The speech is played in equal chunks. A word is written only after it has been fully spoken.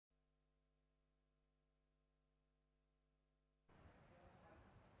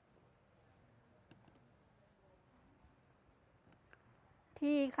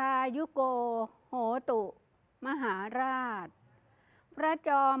ทีคายุโกโหตุมหาราชพระจ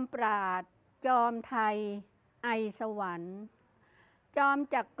อมปราดจอมไทยไอสวรรค์จอม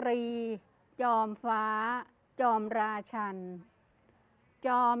จักรีจอมฟ้าจอมราชันจ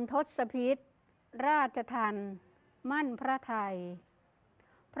อมทศพิธราชทันมั่นพระไทย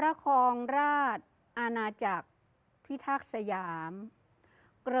พระครองราชอาณาจักรพิทักษ์สยาม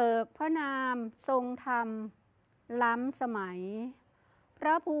เกริกพระนามทรงธรรมล้ำสมัยพ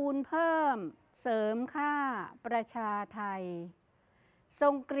ระภูนเพิ่มเสริมค่าประชาไทยทร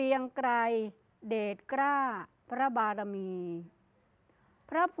งเกรียงไกรเดชกล้าพระบารมี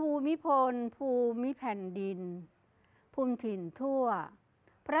พระภูมิพลภูมิแผ่นดินภูมิถิ่นทั่ว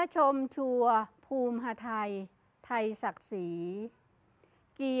พระชมชัวภูมิหไทยไทยศักดิ์ศรี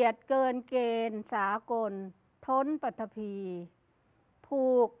เกียรติเกินเกณฑ์สากลท้นปฐพีผู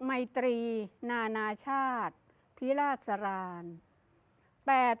กไมตรีนานาชาติพิราชราน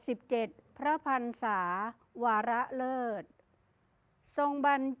87พระพรรษาวาระเลิศทรง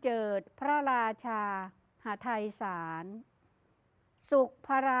บันเจิดพระราชาหทัยสารสุขพ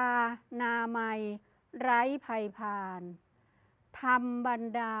รานามัยไร้ภัยพานธรรมบัน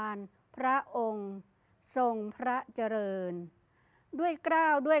ดาลพระองค์ทรงพระเจริญด้วยเกล้า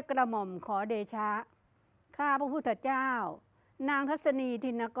ด้วยกระหม่อมขอเดชะข้าพระพุทธเจ้านางทัศนี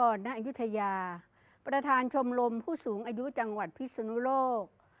ธินกรณอยุธยาประธานชมรมผู้สูงอายุจังหวัดพิษณุโลก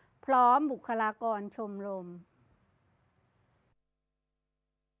พร้อมบุคลากรชมรม